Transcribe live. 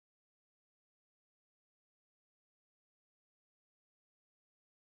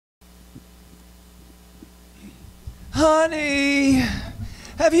Honey,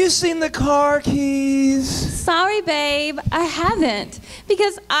 have you seen the car keys? Sorry, babe, I haven't,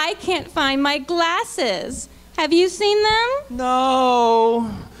 because I can't find my glasses. Have you seen them?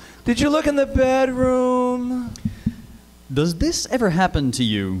 No. Did you look in the bedroom? Does this ever happen to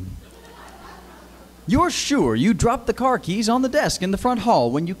you? You're sure you dropped the car keys on the desk in the front hall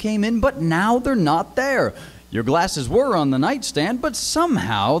when you came in, but now they're not there. Your glasses were on the nightstand, but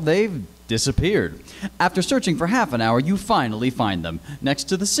somehow they've disappeared. After searching for half an hour, you finally find them, next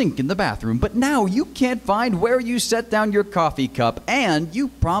to the sink in the bathroom. But now you can't find where you set down your coffee cup, and you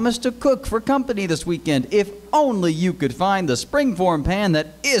promised to cook for company this weekend. If only you could find the springform pan that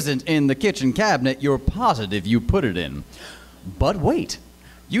isn't in the kitchen cabinet you're positive you put it in. But wait.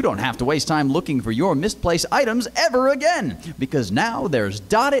 You don't have to waste time looking for your misplaced items ever again, because now there's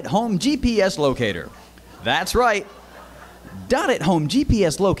Dot-It Home GPS Locator. That's right. Dot-It Home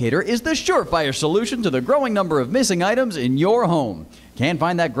GPS Locator is the surefire solution to the growing number of missing items in your home. Can't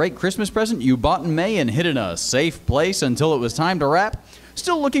find that great Christmas present you bought in May and hid in a safe place until it was time to wrap?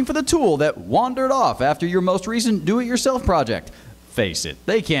 Still looking for the tool that wandered off after your most recent do-it-yourself project? Face it,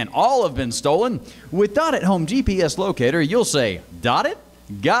 they can't all have been stolen. With Dot-It Home GPS Locator, you'll say, Dot-It?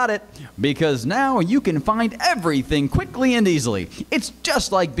 Got it, because now you can find everything quickly and easily. It's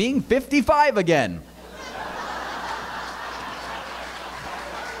just like being 55 again.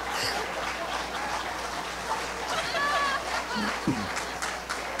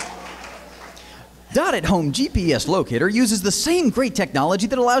 Dot-It Home GPS Locator uses the same great technology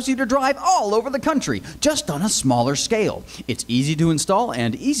that allows you to drive all over the country, just on a smaller scale. It's easy to install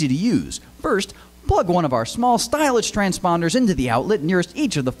and easy to use. First, plug one of our small stylish transponders into the outlet nearest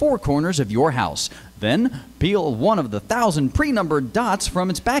each of the four corners of your house. Then, peel one of the 1,000 pre-numbered dots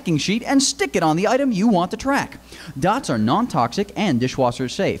from its backing sheet and stick it on the item you want to track. Dots are non-toxic and dishwasher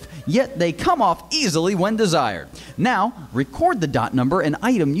safe, yet they come off easily when desired. Now, record the dot number and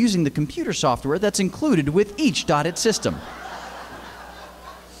item using the computer software that's included with each Dot-It system.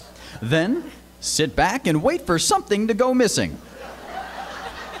 Then, sit back and wait for something to go missing.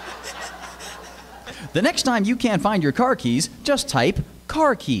 The next time you can't find your car keys, just type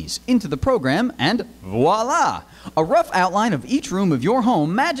car keys into the program and voila! A rough outline of each room of your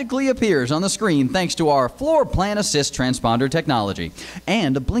home magically appears on the screen thanks to our Floor Plan Assist transponder technology.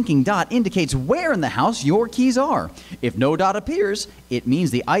 And a blinking dot indicates where in the house your keys are. If no dot appears, it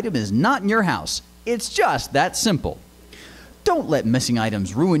means the item is not in your house. It's just that simple. Don't let missing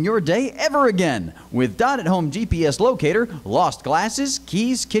items ruin your day ever again. With Dot-It Home GPS Locator, lost glasses,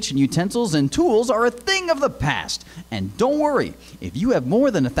 keys, kitchen utensils, and tools are a thing of the past. And don't worry, if you have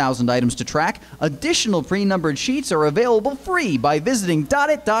more than 1,000 items to track, additional pre-numbered sheets are available free by visiting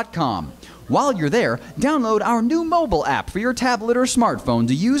Dot-It.com. While you're there, download our new mobile app for your tablet or smartphone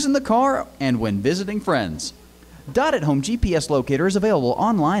to use in the car and when visiting friends. Dot-It Home GPS Locator is available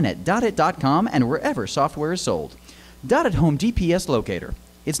online at Dot-It.com and wherever software is sold. Dot-It Home GPS Locator.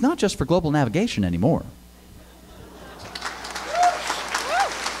 It's not just for global navigation anymore.